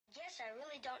I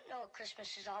really don't know what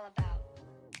Christmas is all about.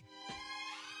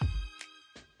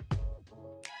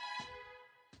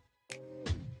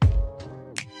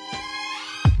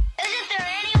 Isn't there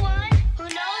anyone who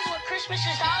knows what Christmas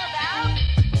is all about?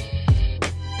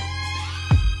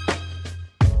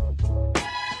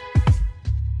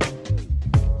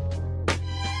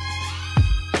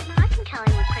 I can tell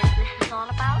you what Christmas is all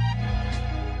about.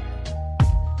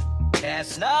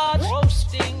 Chestnuts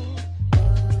roasting,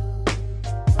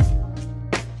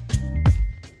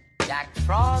 Jack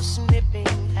Frost nipping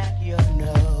at your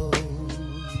nose.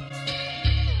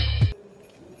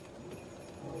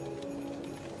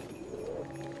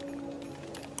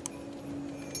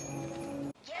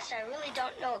 Yes, I really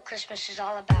don't know what Christmas is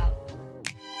all about.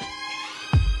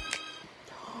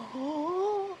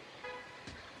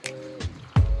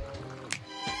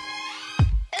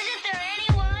 Isn't there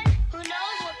anyone who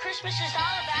knows what Christmas is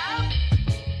all about?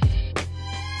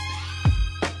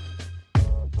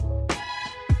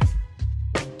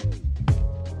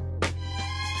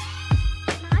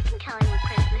 I can tell you what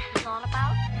Christmas is all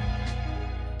about.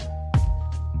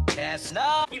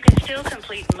 Chestnut. You can still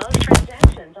complete most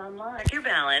transactions online. Check your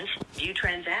balance, view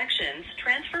transactions,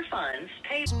 transfer funds,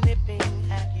 pay.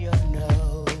 Nipping at your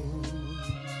nose.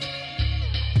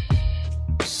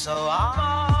 So I'm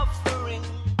offering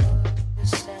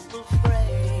this simple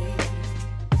phrase.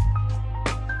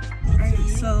 Alright,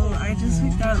 so I just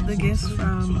picked out the gifts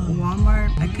from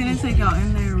Walmart. I couldn't take y'all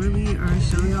in there really or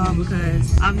show y'all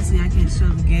because obviously I can't show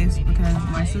the gifts because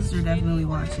my sister definitely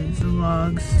watches the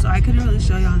vlogs. So I couldn't really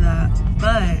show y'all that.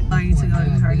 But I need to go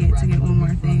to Target to get one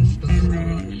more thing and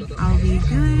then I'll be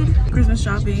good. Christmas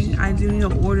shopping, I do need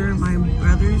to order my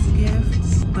brother's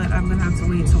gifts, but I'm gonna have to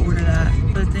wait to order that.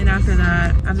 But then after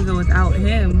that, I have to go without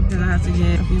him because I have to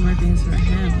get a few more things for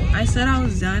him. I said I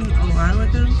was done a while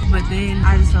ago, but then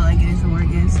I just felt like getting some more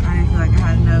gifts. I didn't feel like I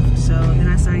had enough, so then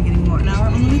I started getting more. Now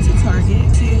we're only to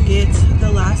Target to get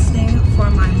the last thing for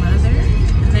my mother.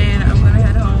 And then I'm gonna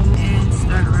head home and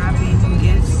start wrapping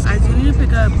gifts. I do need to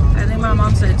pick up, I think my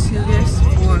mom said 2 gifts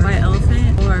for my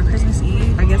elephant for Christmas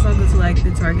Eve. I guess I'll go to like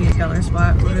the Target dollar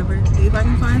spot or whatever. See if I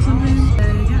can find something,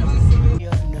 and yeah.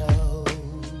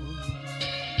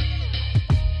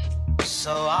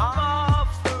 So I'm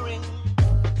offering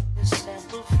this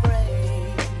simple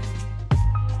phrase.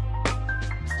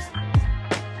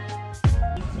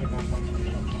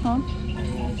 Huh?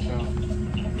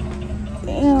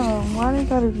 Damn, why did it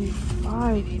gotta be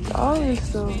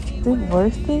 $5 though? Is it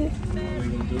worth it?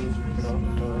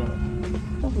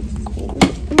 That was cool.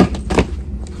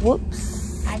 Whoops.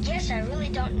 I guess I really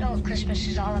don't know what Christmas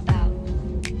is all about.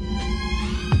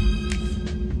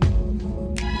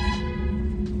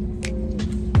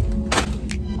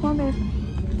 Come on, babe.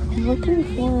 I'm looking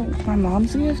for my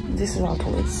mom's gift. This is all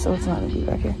toys, so it's not gonna be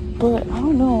back here. But I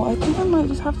don't know. I think I might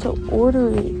just have to order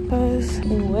it because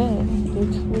when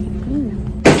it would be.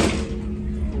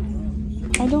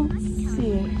 I don't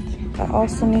see it. I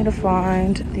also need to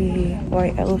find the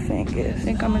white elephant gift. I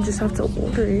think I'm gonna just have to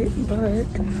order it, but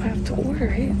if I have to order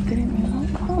it, then it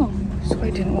won't come. So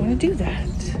I didn't want to do that.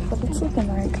 But it's looking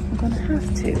like I'm gonna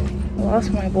have to. I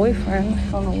lost my boyfriend.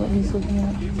 I don't know what he's looking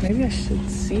at. Maybe I should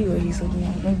see what he's looking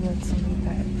at. Maybe that's something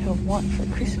that he'll want for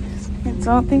Christmas. I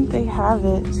don't think they have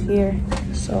it here.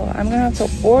 So I'm gonna have to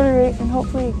order it and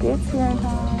hopefully it gets here in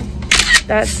time.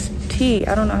 That's tea.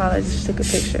 I don't know how I just took a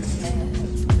picture.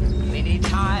 Many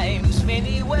times,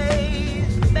 many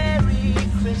ways, Merry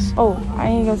Christmas. Oh, I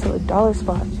need to go to a dollar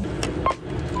spot.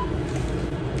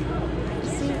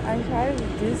 See, I try to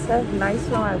do stuff nice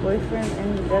for my boyfriend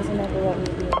and he doesn't ever let me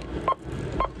do it.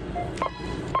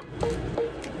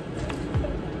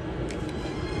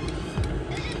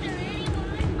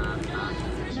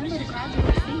 Is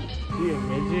she a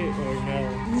midget or no?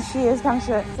 She is kind of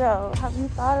short. So, have you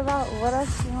thought about what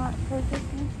else you want for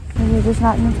Christmas? And you're just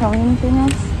not gonna tell me anything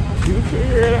else? You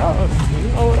figure it out. You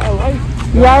know what I like.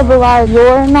 Yeah, but like,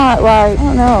 you're not like, I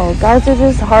don't know, guys are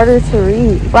just harder to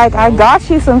read. Like, I got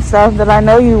you some stuff that I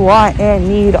know you want and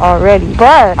need already,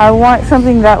 but I want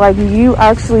something that like you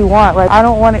actually want. Like, I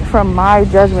don't want it from my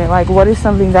judgment. Like, what is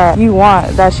something that you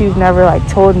want that you've never like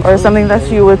told me, or something that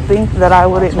you would think that I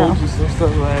wouldn't know? I told you some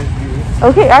stuff last year.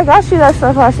 Okay, I got you that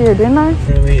stuff last year, didn't I?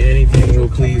 Apparently anything will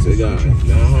please a guy.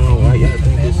 No, why y'all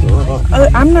think it's so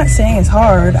hard? I'm not saying it's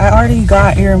hard. I already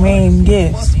got your main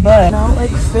gifts, but you know, like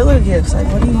filler gifts. Like,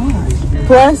 what do you want?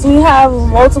 Plus, we have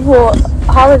multiple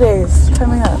holidays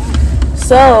coming up,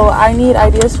 so I need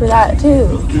ideas for that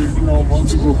too. There's no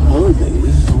multiple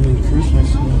holidays. Only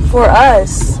Christmas. For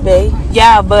us, babe.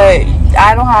 Yeah, but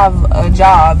I don't have a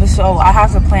job, so I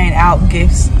have to plan out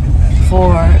gifts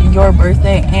for your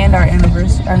birthday and our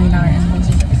anniversary. I mean, our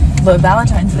anniversary. but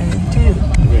Valentine's Day too.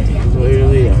 Yeah,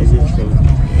 literally, I just do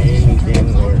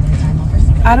anything or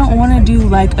I don't want to do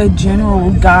like a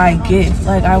general guy gift.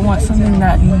 Like I want something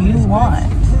that you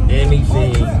want.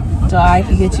 anything. So I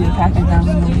can get you a package down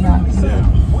when we have.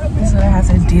 Yeah. This is what I have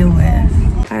to deal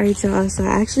with. Alright y'all, so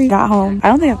I actually got home. I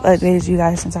don't think I've updated you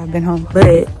guys since I've been home, but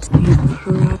let me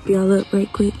wrap y'all up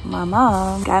right quick. My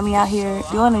mom got me out here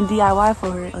doing a DIY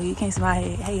for her. Oh, you can't see my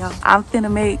head. Hey y'all, I'm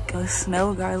finna make a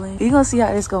snow garland. You're gonna see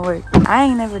how this gonna work. I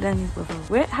ain't never done this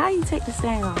before. How you take the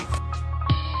stand off?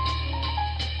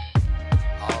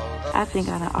 I think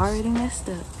I done already messed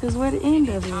up. Cause where the end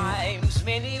of it at?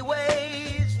 Many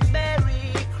ways,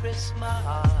 Merry Christmas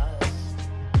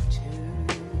to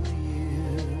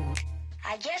you.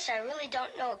 I guess I really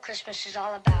don't know what Christmas is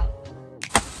all about.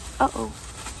 Uh-oh.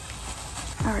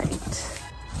 Alright.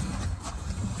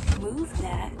 Move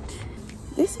that.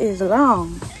 This is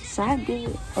long. Should I do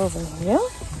it over here?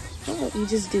 Or you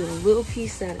just do a little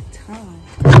piece at a time?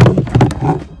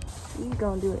 You're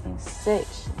gonna do it in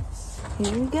sections.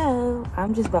 Here we go.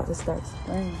 I'm just about to start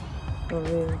spraying. For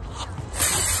real.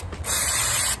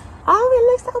 Oh, it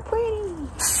looks so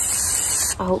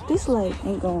pretty. I hope this light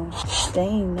ain't gonna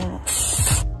stain that.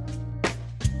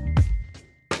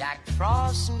 Jack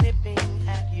Frost nipping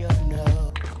at your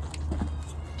nose.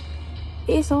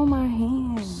 It's on my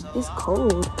hand. It's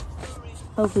cold.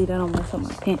 Hopefully that don't mess up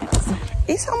my pants.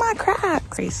 It's on my Crocs.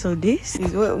 Okay, so this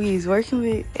is what we was working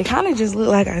with. It kind of just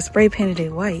looked like I spray painted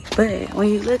it white, but when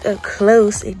you look up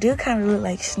close, it do kind of look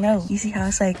like snow. You see how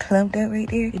it's like clumped up right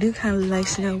there? It do kind of look like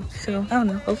snow. So I don't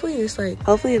know. Hopefully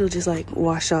it'll just like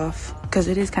wash off, because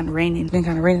it is kind of raining. It's been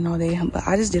kind of raining all day, but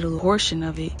I just did a little portion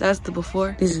of it. That's the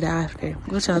before. This is the after.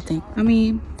 What y'all think? I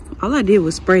mean, all I did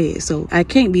was spray it, so I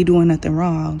can't be doing nothing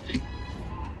wrong.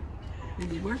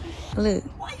 Is it working? Look.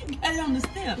 Why you got it on the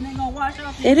step? It ain't gonna wash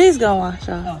off? It is gonna wash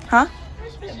off. Huh?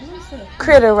 Where's that blue stuff?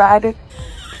 Critter rider.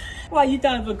 Why you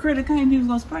thought if a critter came, he was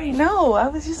gonna spray it? No, I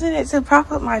was using it to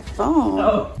prop up my phone.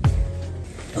 Oh.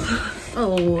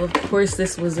 Oh, of course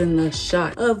this was in the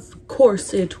shot. Of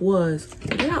course it was.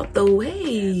 Get out the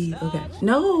way. Okay.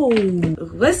 No.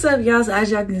 What's up, y'all? So as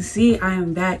y'all can see, I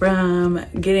am back from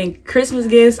getting Christmas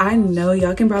gifts. I know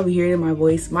y'all can probably hear it in my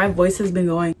voice. My voice has been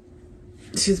going,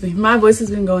 excuse me, my voice has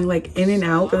been going like in and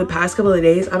out for the past couple of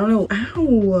days. I don't know.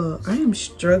 Ow, I am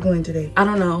struggling today. I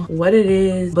don't know what it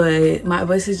is, but my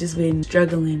voice has just been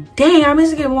struggling. Dang, I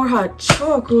missed to get more hot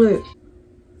chocolate.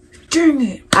 Dang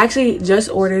it. I actually just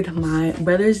ordered my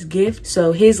brother's gift,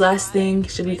 so his last thing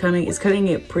should be coming. It's cutting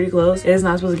it pretty close. It is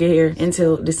not supposed to get here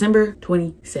until December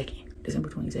 22nd. December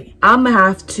 22nd. I'm gonna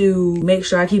have to make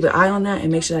sure I keep an eye on that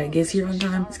and make sure that it gets here on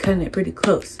time. It's cutting it pretty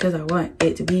close because I want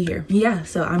it to be here. Yeah,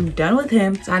 so I'm done with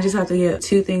him. So I just have to get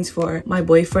 2 things for my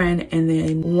boyfriend and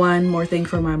then 1 more thing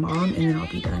for my mom, and then I'll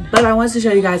be done. But I want to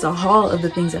show you guys a haul of the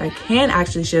things that I can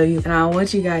actually show you, and I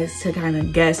want you guys to kind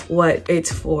of guess what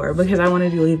it's for, because I want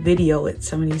to do a video with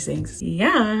some of these things.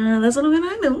 Yeah, that's what I'm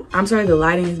gonna do. I'm sorry the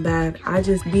lighting is bad. I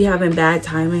just be having bad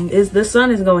timing. The sun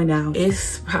is going down.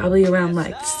 It's probably around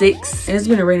like 6. And it's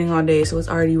been raining all day, so it's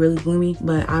already really gloomy,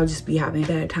 but I'll just be having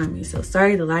bad timing. So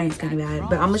sorry the lighting's kind of bad,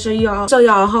 but I'm gonna show y'all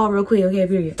a haul real quick. Okay,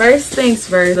 period. First things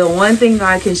first, the one thing that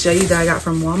I can show you that I got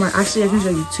from Walmart, actually I can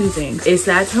show you 2 things. It's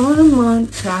that time of the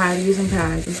month, so I had to use some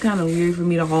pads. It's kind of weird for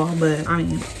me to haul, but I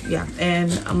mean, yeah.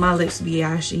 And my lips be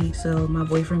ashy, so my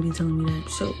boyfriend be telling me that.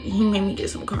 So he made me get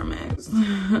some Carmex.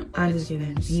 I'm just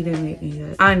kidding. He didn't make me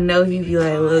that. I know he'd be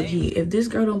like, look, if this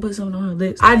girl don't put something on her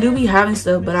lips. I do be having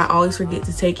stuff, but I always forget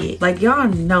to take it. Like, y'all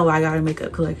know I got a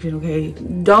makeup collection, okay?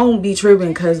 Don't be tripping,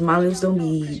 because my lips don't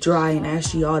be dry and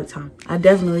ashy all the time. I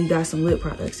definitely got some lip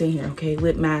products in here, okay?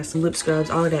 Lip masks, lip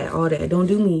scrubs, all that. Don't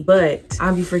do me. But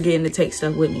I be forgetting to take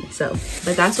stuff with me. So,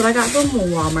 but that's what I got from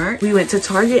Walmart. We went to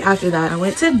Target after that. I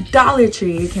went to Dollar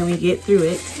Tree. Can we get through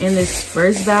it? In this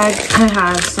first bag, I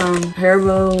have some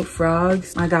Haribo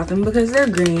frogs. I got them because they're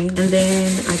green. And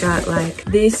then I got like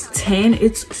this tin.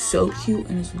 It's so cute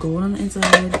and it's gold on the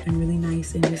inside and really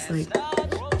nice, and just like,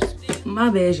 my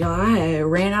bad, y'all. I had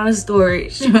ran out of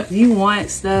storage. If you want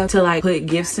stuff to like put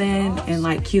gifts in and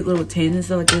like cute little tins and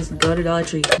stuff like this, go to Dollar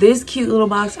Tree. This cute little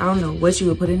box, I don't know what you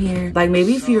would put in here. Like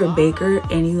maybe if you're a baker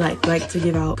and you like to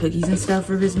give out cookies and stuff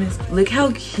for Christmas. Look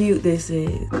how cute this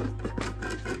is.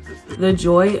 The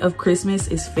joy of Christmas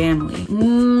is family.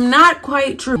 Not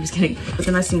quite true. I'm just kidding. But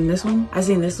then I seen this one,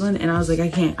 and I was like, I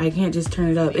can't just turn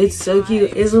it up. It's so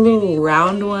cute. It's a little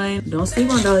round one. Don't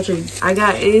sleep on Dollar Tree. I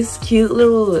got this cute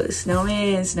little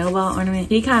snowman snowball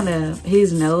ornament.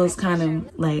 His nose kind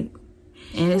of like,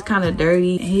 and it's kind of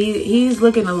dirty. He's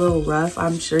looking a little rough.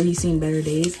 I'm sure he's seen better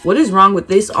days. What is wrong with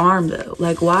this arm though?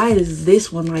 Like, why is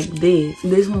this one like this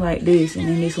one like this, and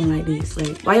then this one like this?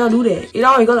 Like, why y'all do that? It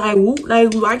always go like whoop.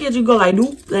 Like, why can't you go like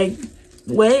whoop? Like,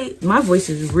 wait, my voice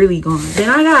is really gone. Then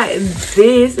I got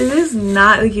this. It is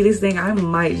not the cutest thing. I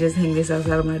might just hang this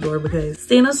outside of my door because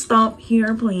Santa stomp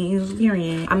here, please,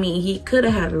 period. I mean, he could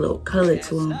have had a little color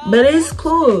to him, but it's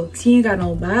cool. He ain't got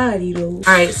no body though. All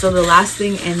right, so the last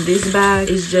thing in this bag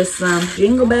is just some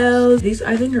jingle bells. These,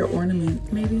 I think, are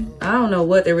ornaments, maybe. I don't know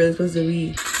what they're really supposed to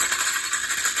be.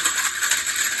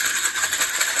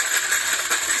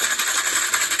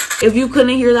 If you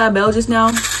couldn't hear that bell just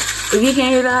now, if you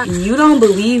can't hear that, you don't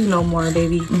believe no more,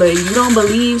 baby. But you don't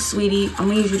believe, sweetie, I'm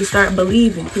gonna need you to start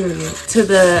believing, period. To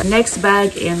the next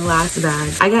bag and last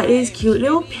bag, I got this cute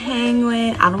little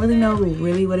penguin. I don't really know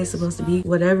what it's supposed to be.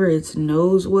 Whatever its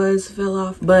nose was fell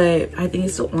off, but I think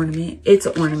it's an ornament. It's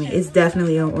an ornament. It's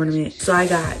definitely an ornament. So I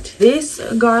got this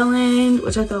garland,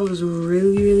 which I thought was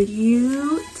really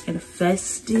cute and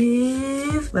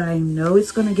festive, but I know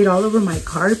it's gonna get all over my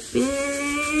carpet.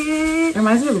 It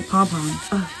reminds me of a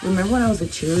pom-pom. Remember when I was a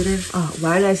cheerleader?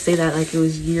 Why did I say that like it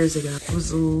was years ago? It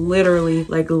was literally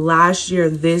like last year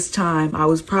this time. I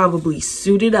was probably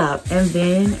suited up. And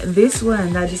then this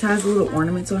one that just has little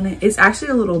ornaments on it. It's actually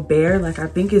a little bare. Like, I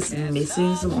think it's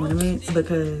missing some ornaments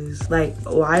because, like,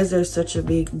 why is there such a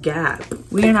big gap?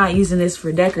 We are not using this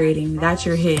for decorating. That's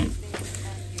your hint.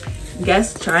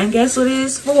 Try and guess what it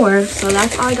is for. So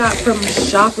that's all I got from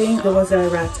shopping. The ones that I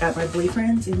wrapped at my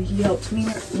boyfriend's, and he helped me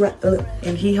wrap them.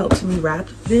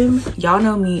 Y'all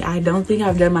know me, I don't think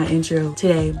I've done my intro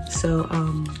today. So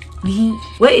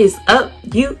what is up,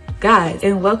 you guys,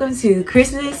 and welcome to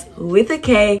Christmas with a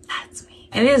K. That's me.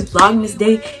 And it is Vlogmas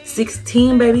day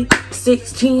 16, baby.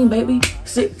 16, baby.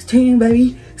 16,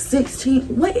 baby.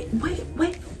 16. Wait.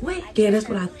 Yeah, that's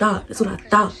what I thought.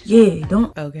 Yeah,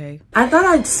 don't. Okay. I thought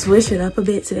I'd switch it up a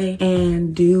bit today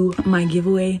and do my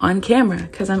giveaway on camera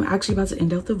because I'm actually about to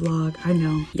end out the vlog. I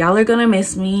know y'all are gonna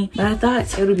miss me, but I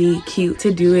thought it would be cute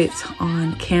to do it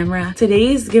on camera.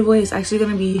 Today's giveaway is actually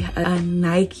gonna be a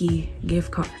Nike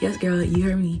gift card. Yes, girl, you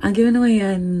heard me. I'm giving away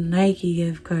a Nike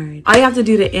gift card. All you have to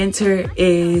do to enter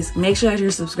is make sure that you're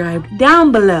subscribed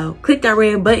down below. Click that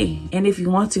red button. And if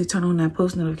you want to, turn on that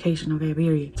post notification, okay,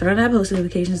 period. Turn on that post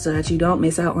notification so that you don't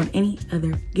miss out on any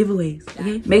other giveaways,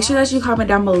 okay? Make sure that you comment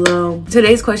down below.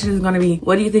 Today's question is gonna be,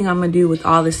 what do you think I'm gonna do with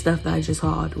all this stuff that I just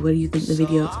hauled? What do you think the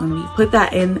video is gonna be? Put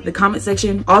that in the comment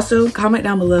section. Also, comment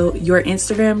down below your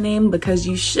Instagram name because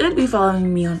you should be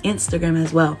following me on Instagram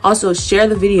as well. Also, share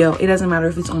the video. It doesn't matter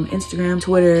if it's on Instagram,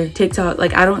 Twitter, TikTok,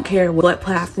 like, I don't care what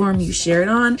platform you share it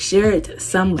on. Share it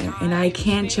somewhere and I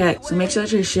can check. So make sure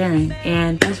that you're sharing.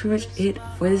 And that's pretty much it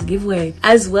for this giveaway.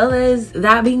 As well as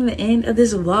that being the end of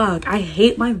this vlog. I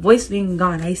hate my voice being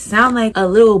gone. I sound like a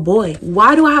little boy.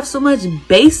 Why do I have so much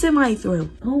bass in my throat?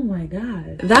 Oh my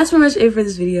god. That's pretty much it for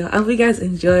this video. I hope you guys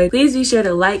enjoyed. Please be sure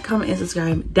to like, comment, and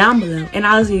subscribe down below. And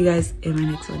I'll see you guys in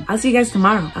my next one. I'll see you guys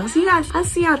tomorrow. I'll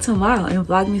see y'all tomorrow in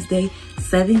Vlogmas day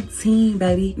 17,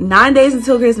 baby. 9 days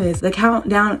until Christmas. The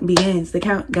countdown begins.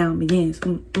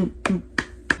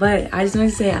 But I just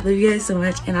wanted to say I love you guys so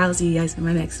much, and I'll see you guys in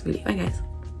my next video. Bye, guys.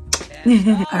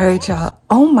 All right, y'all.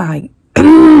 Oh my.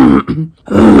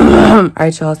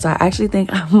 Alright, y'all, so I actually think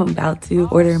I'm about to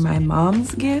order my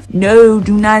mom's gift. No,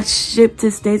 do not ship to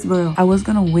Statesboro. I was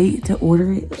gonna wait to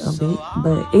order it a bit,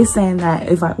 but it's saying that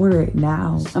if I order it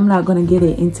now, I'm not gonna get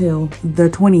it until the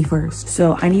 21st.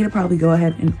 So I need to probably go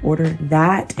ahead and order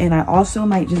that. And I also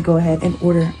might just go ahead and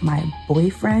order my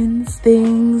boyfriend's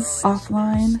things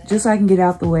offline, just so I can get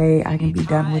out the way, I can be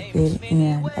done with it.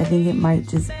 And I think it might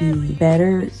just be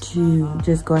better to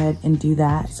just go ahead and do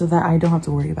that so that I don't have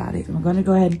to worry about it. So I'm gonna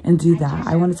go ahead and do that.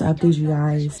 I wanted to update you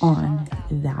guys on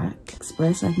that.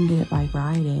 Express, I can get it by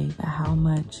Friday, but how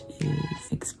much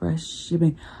is express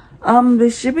shipping?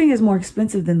 The shipping is more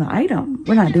expensive than the item.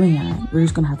 We're not doing that. We're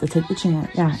just gonna have to take the chance.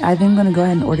 Yeah, I think I'm gonna go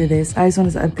ahead and order this. I just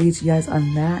wanted to update you guys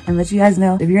on that and let you guys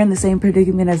know if you're in the same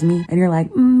predicament as me and you're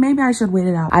like, maybe I should wait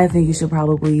it out. I think you should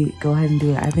probably go ahead and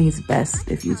do it. I think it's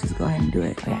best if you just go ahead and do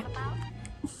it. Okay.